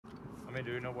I mean,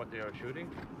 do you know what they are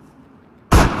shooting?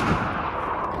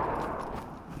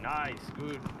 Nice,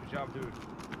 good job, dude.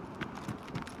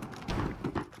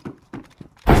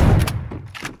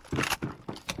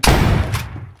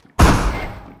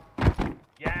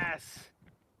 Yes.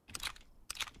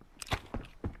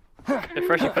 The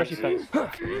freshy pants.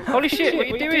 Holy shit, what are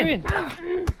you doing?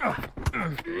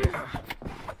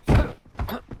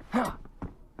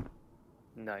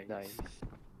 Nice. Nice.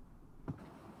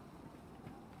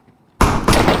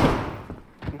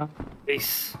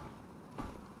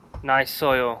 Nice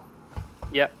soil.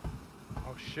 Yep.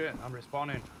 Oh shit, I'm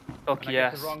respawning. Fuck and I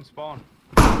yes. get the wrong spawn.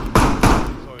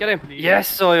 Soil, Get him. please. Yes,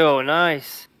 soil.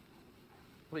 Nice.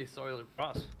 Please, soil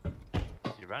across.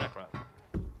 You ran across.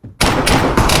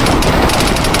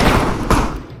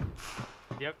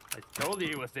 Yep, I told you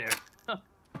he was there.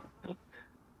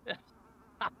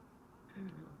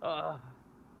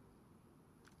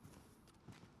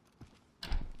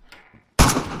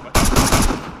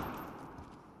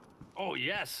 Oh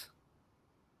yes,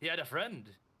 he had a friend.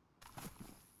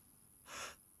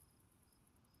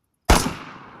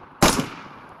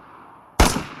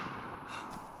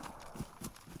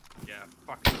 Yeah,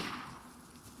 fuck.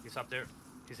 He's up there.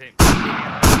 He's aiming.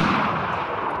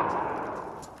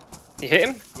 You hit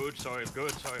him? Good soil,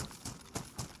 good soil.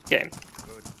 Get him.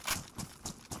 Good.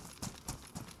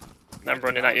 I'm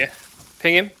running at you.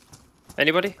 Ping him.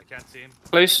 Anybody? I can't see him.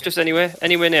 Close, just anywhere.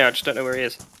 Anywhere near, I just don't know where he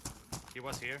is. He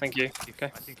was here. Thank you.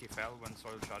 Okay. I think he fell when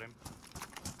soil shot him.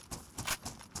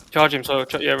 Charge him, soil.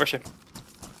 Yeah, rush him.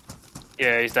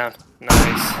 Yeah, he's down.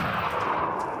 Nice.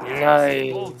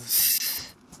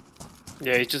 Nice.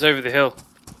 Yeah, he's just over the hill.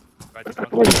 Right in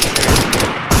front.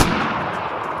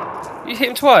 You hit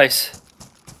him twice?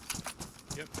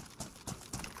 Yep.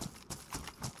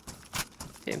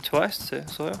 Hit him twice to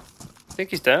soil? I think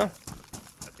he's down.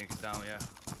 I think he's down, yeah.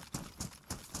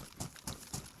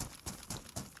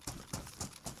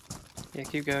 Yeah,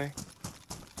 keep going.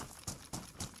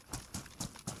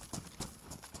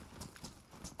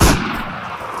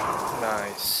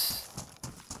 Nice.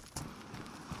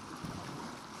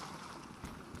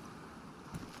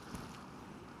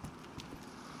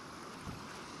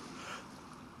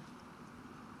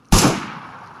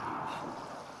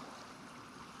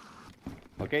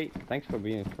 Okay, thanks for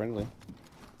being friendly.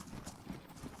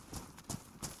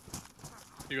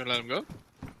 You gonna let him go?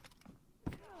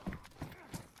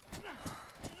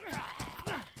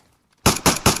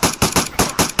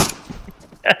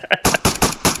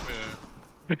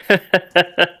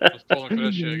 I was falling for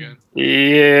that shit again.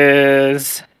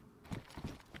 Yes.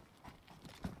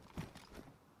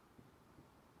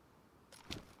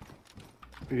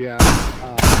 Yeah.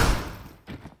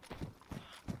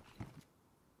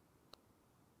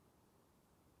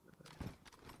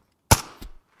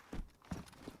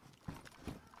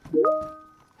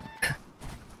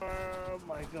 Oh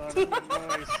my god,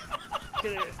 nice.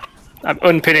 I'm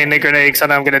unpinning the grenades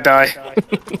and I'm gonna die.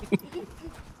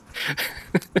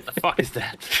 The fuck is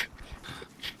that?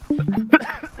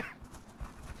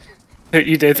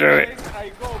 You did throw it.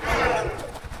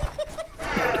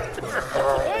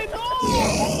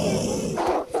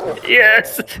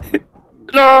 Yes!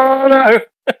 No, no!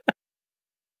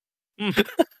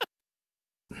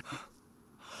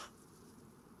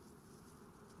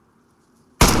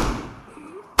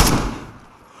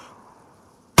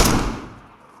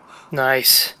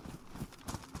 Nice.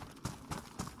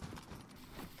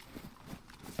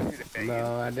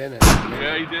 No, I didn't.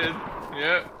 Yeah, he did.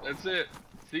 Yeah, that's it.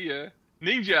 See ya.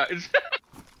 Ninja! It's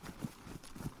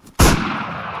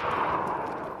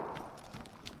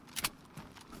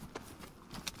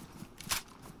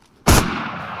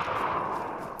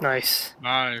Nice.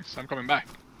 nice. I'm coming back.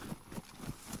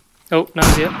 Oh, no,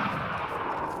 he's here.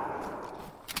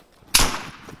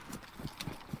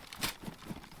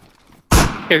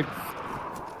 Here.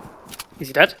 Is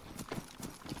he dead?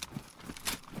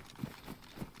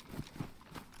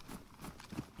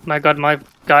 My god, my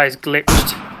guy's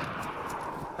glitched.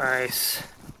 Nice.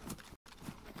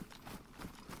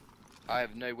 I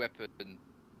have no weapon.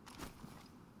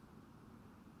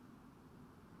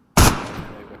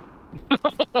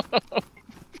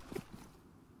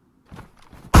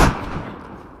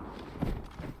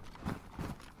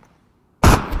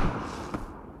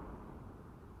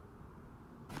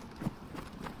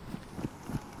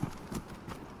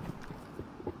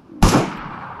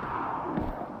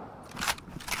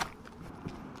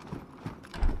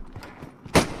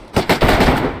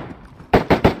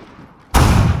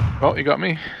 Well, you got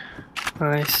me.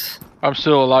 Nice. I'm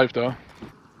still alive though.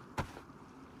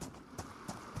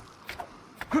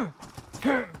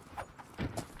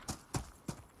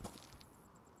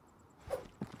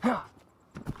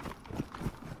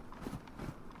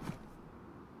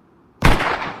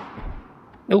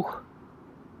 Oh,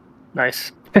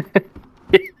 nice.